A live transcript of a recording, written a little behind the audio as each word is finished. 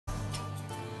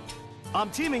I'm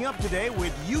teaming up today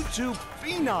with YouTube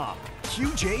phenom,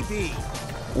 QJB.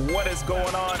 What is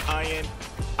going on, Ian?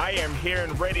 I am here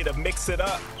and ready to mix it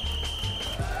up.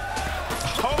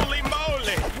 Holy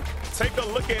moly! Take a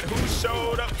look at who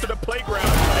showed up to the playground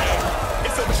today.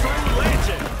 It's a true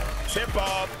legend. Tip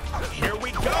off. Here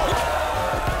we go.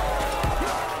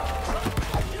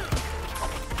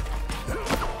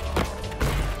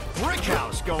 Brick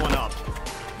house going up.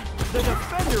 The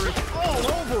defender is all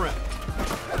over him.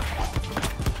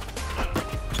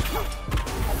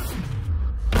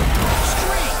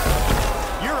 Streak!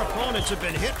 Your opponents have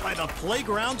been hit by the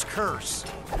playground's curse.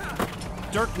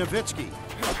 Dirk Nowitzki.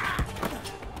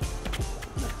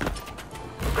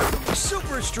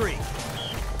 Super streak.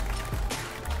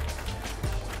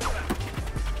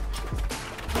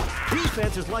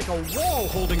 Defense is like a wall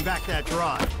holding back that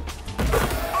drive.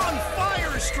 On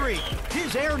fire streak.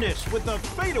 His airness with the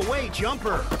fadeaway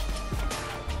jumper.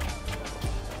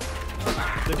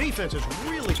 The defense is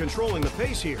really controlling the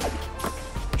pace here.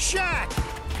 Shaq!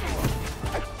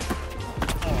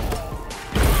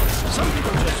 Some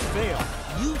people just fail.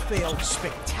 You failed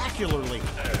spectacularly.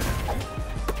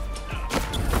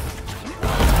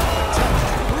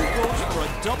 Who goes for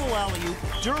a double alley-oop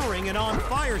during an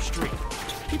on-fire streak?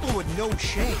 People with no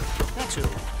shame. That's who.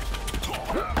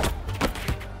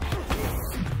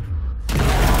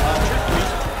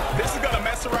 This is gonna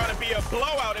mess around and be a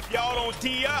blowout if y'all don't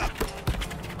D up.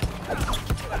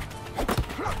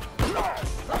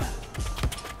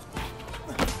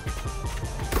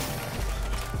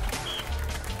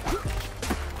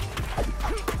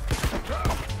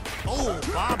 Oh,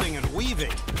 bobbing and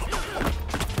weaving.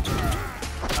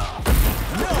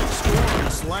 No score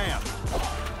and slam.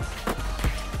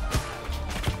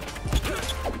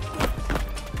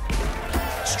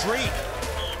 Streak.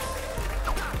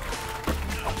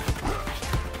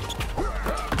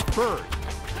 Bird.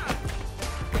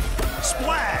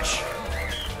 Splash.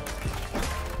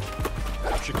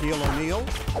 Shaquille O'Neal.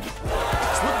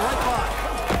 Slip right by.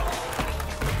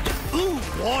 Ooh,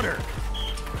 water.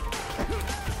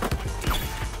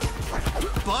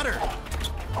 Butter.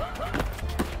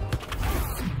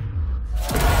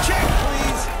 Check,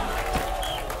 please.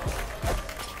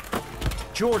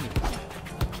 Jordan.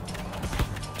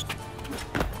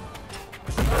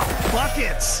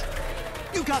 Buckets.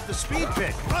 You got the speed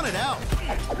pick. Run it out.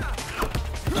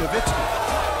 Nowitzki.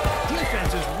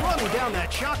 Defense is running down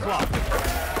that shot clock.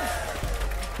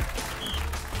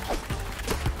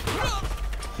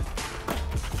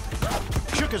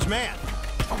 Shook his man.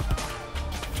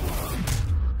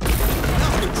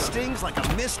 Nothing stings like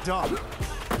a missed dunk.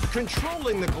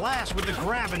 Controlling the glass with the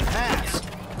grab and pass.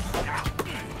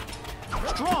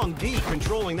 Strong D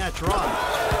controlling that drive.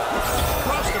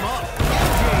 Crossed him up.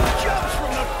 MJ jumps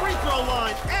from the free throw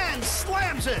line and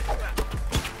slams it.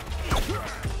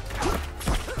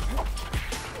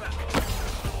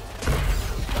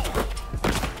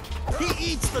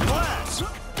 He eats the glass. The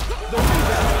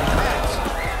rebound and pass.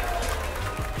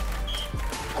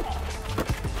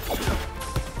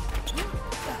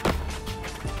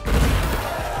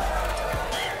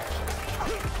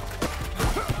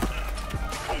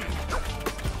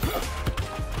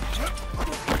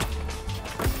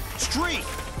 Streak.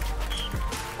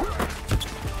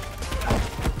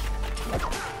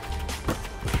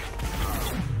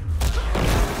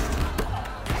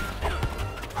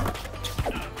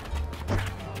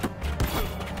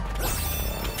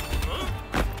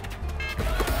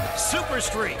 Super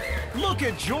streak. Look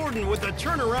at Jordan with the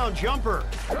turnaround jumper.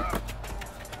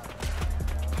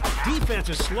 Defense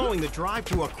is slowing the drive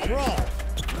to a crawl.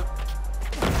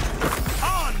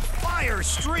 On fire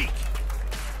streak.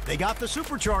 They got the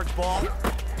supercharged ball.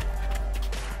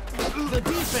 The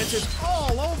defense is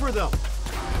all over them.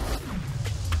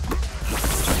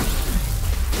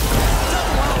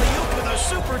 Double alley-oop with a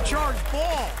supercharged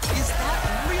ball. Is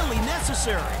that really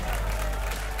necessary?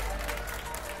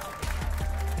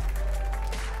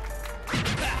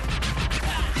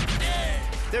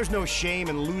 There's no shame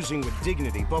in losing with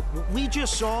dignity, but what we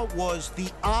just saw was the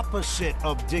opposite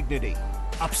of dignity.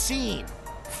 Obscene.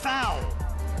 Foul.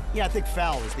 Yeah, I think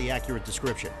foul is the accurate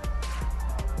description.